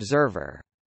Samoa Observer.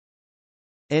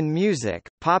 In music,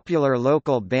 popular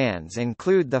local bands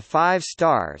include the Five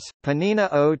Stars,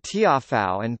 Panina o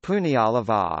Tiafau and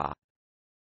Punialavaa.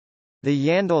 The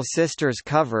Yandel Sisters'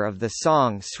 cover of the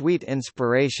song Sweet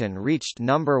Inspiration reached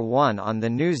number 1 on the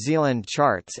New Zealand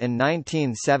charts in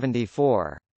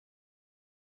 1974.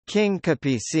 King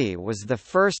Kapisi was the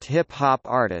first hip-hop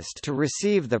artist to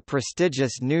receive the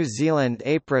prestigious New Zealand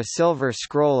APRA Silver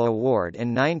Scroll Award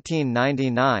in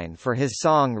 1999 for his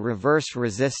song Reverse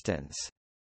Resistance.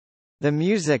 The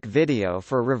music video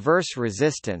for Reverse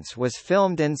Resistance was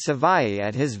filmed in Savaii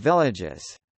at his villages.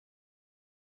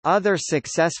 Other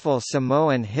successful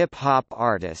Samoan hip-hop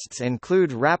artists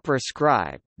include rapper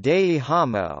Scribe, Dei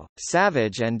Hamo,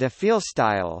 Savage and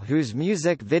DeFeelstyle, whose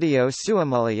music video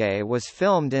Suamulie was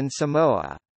filmed in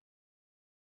Samoa.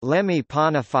 Lemmy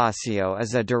Bonifacio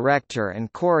is a director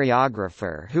and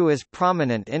choreographer who is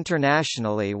prominent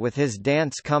internationally with his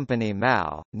dance company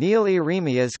Mao. Neil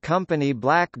Eremia's company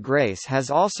Black Grace has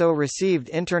also received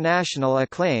international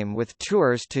acclaim with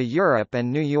tours to Europe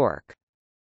and New York.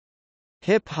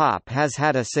 Hip-hop has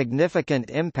had a significant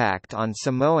impact on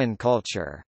Samoan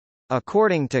culture.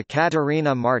 According to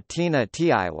Katerina Martina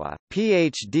Tiaiwa,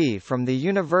 Ph.D. from the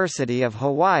University of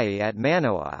Hawaii at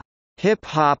Manoa,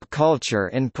 hip-hop culture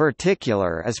in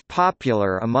particular is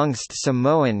popular amongst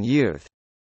Samoan youth.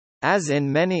 As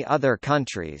in many other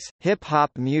countries, hip-hop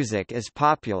music is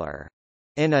popular.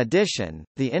 In addition,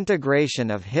 the integration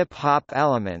of hip-hop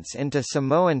elements into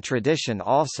Samoan tradition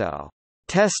also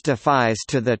testifies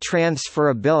to the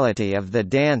transferability of the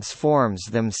dance forms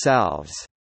themselves,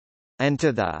 and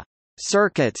to the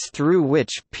circuits through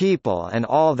which people and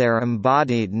all their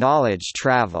embodied knowledge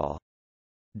travel.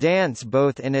 Dance,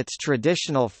 both in its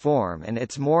traditional form and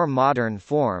its more modern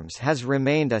forms, has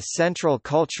remained a central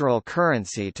cultural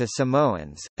currency to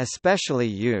Samoans, especially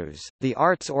youths. The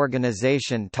arts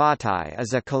organization Tatai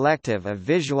is a collective of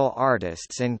visual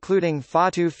artists including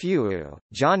Fatu Fiu,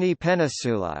 Johnny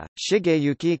Penisula,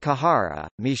 Shigeyuki Kahara,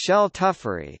 Michelle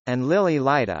Tuffery, and Lily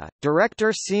Lida.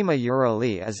 Director Sima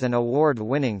Urali is an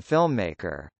award-winning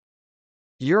filmmaker.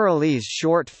 Urali's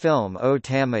short film O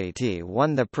Tamaiti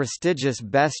won the prestigious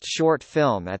Best Short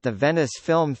Film at the Venice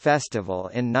Film Festival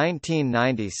in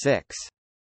 1996.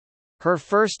 Her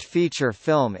first feature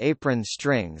film Apron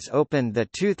Strings opened the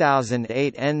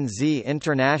 2008 NZ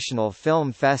International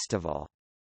Film Festival.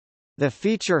 The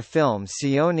feature film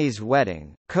Sione's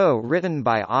Wedding, co-written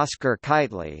by Oscar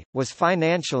Kitely, was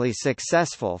financially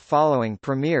successful following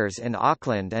premieres in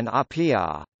Auckland and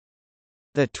Apia.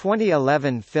 The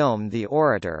 2011 film The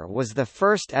Orator was the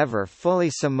first ever fully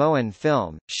Samoan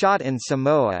film, shot in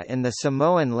Samoa in the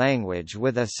Samoan language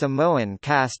with a Samoan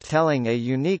cast telling a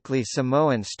uniquely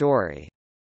Samoan story.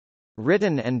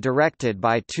 Written and directed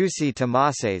by Tusi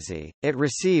Tamasese, it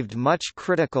received much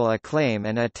critical acclaim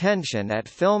and attention at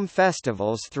film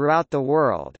festivals throughout the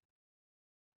world.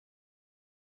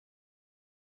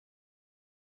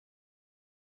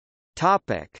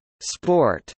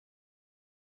 Sport.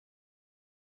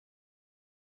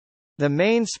 The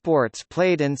main sports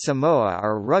played in Samoa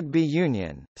are rugby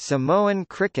union, Samoan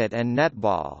cricket and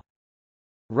netball.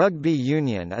 Rugby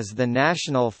union is the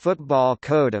national football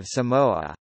code of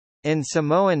Samoa. In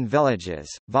Samoan villages,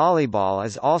 volleyball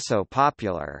is also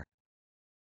popular.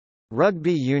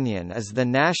 Rugby union is the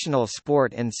national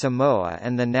sport in Samoa,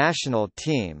 and the national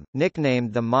team,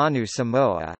 nicknamed the Manu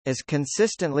Samoa, is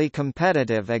consistently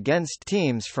competitive against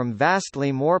teams from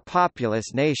vastly more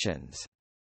populous nations.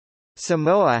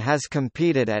 Samoa has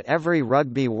competed at every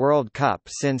Rugby World Cup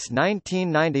since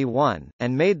 1991,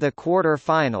 and made the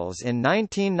quarter-finals in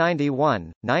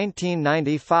 1991,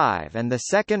 1995 and the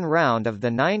second round of the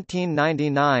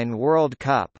 1999 World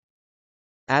Cup.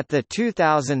 At the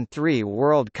 2003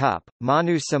 World Cup,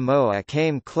 Manu Samoa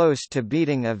came close to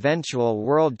beating eventual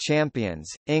world champions,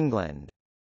 England.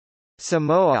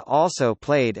 Samoa also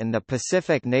played in the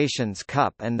Pacific Nations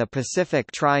Cup and the Pacific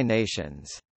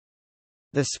Tri-Nations.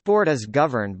 The sport is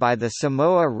governed by the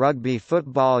Samoa Rugby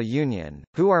Football Union,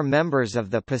 who are members of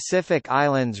the Pacific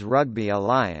Islands Rugby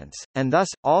Alliance, and thus,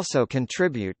 also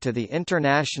contribute to the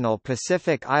International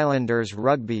Pacific Islanders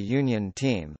Rugby Union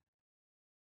team.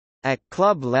 At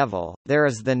club level, there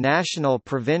is the National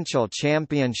Provincial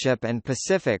Championship and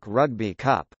Pacific Rugby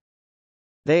Cup.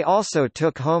 They also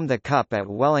took home the cup at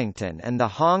Wellington and the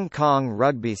Hong Kong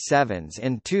Rugby Sevens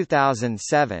in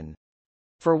 2007.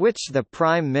 For which the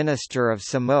Prime Minister of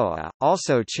Samoa,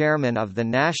 also chairman of the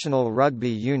National Rugby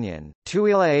Union,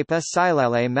 Tuilaepa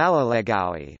Silele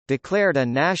Malalegawi, declared a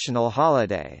national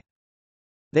holiday.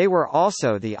 They were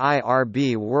also the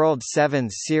IRB World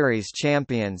Sevens Series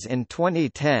champions in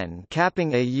 2010,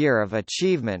 capping a year of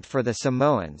achievement for the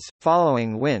Samoans,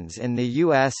 following wins in the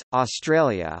US,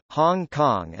 Australia, Hong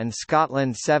Kong and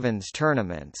Scotland Sevens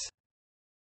tournaments.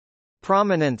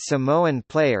 Prominent Samoan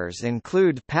players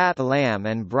include Pat Lam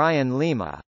and Brian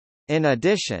Lima. In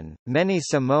addition, many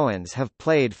Samoans have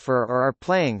played for or are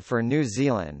playing for New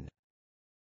Zealand.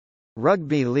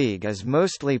 Rugby league is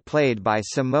mostly played by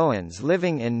Samoans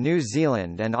living in New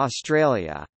Zealand and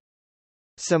Australia.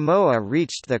 Samoa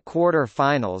reached the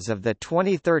quarter-finals of the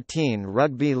 2013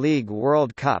 Rugby League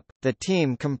World Cup, the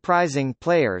team comprising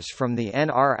players from the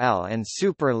NRL and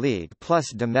Super League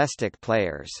plus domestic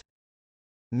players.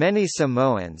 Many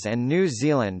Samoans and New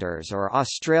Zealanders or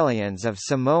Australians of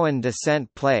Samoan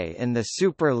descent play in the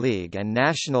Super League and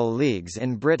National Leagues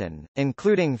in Britain,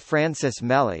 including Francis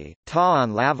Melly,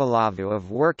 Ta'an Lavalavu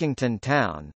of Workington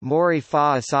Town, Maury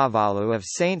Fa'asavalu of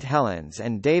St Helens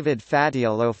and David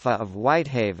Fatialofa of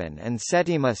Whitehaven and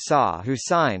Setima Saw, who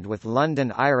signed with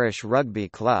London Irish Rugby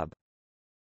Club.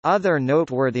 Other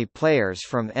noteworthy players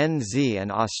from NZ and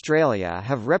Australia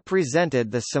have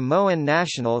represented the Samoan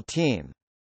national team.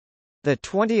 The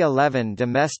 2011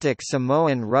 domestic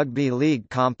Samoan Rugby League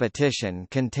competition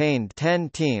contained 10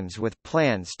 teams with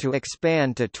plans to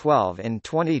expand to 12 in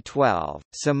 2012.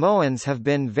 Samoans have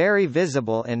been very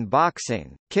visible in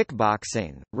boxing,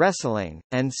 kickboxing, wrestling,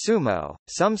 and sumo.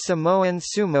 Some Samoan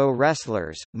sumo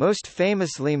wrestlers, most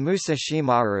famously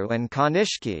Musashimaru and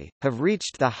Kanishiki, have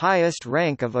reached the highest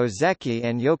rank of Ozeki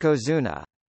and Yokozuna.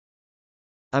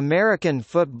 American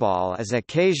football is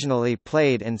occasionally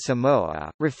played in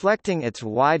Samoa, reflecting its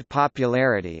wide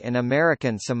popularity in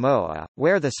American Samoa,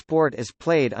 where the sport is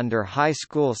played under high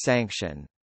school sanction.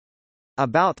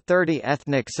 About 30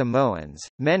 ethnic Samoans,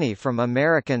 many from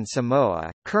American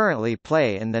Samoa, currently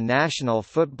play in the National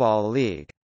Football League.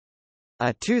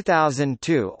 A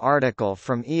 2002 article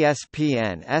from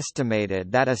ESPN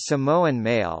estimated that a Samoan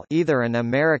male, either an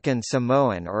American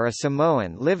Samoan or a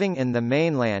Samoan living in the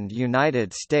mainland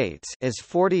United States, is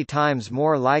 40 times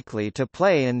more likely to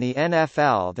play in the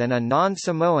NFL than a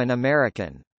non-Samoan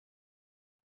American.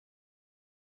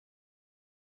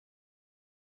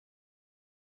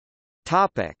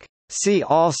 Topic: See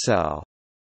also: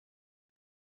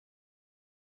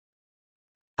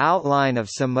 Outline of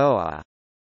Samoa.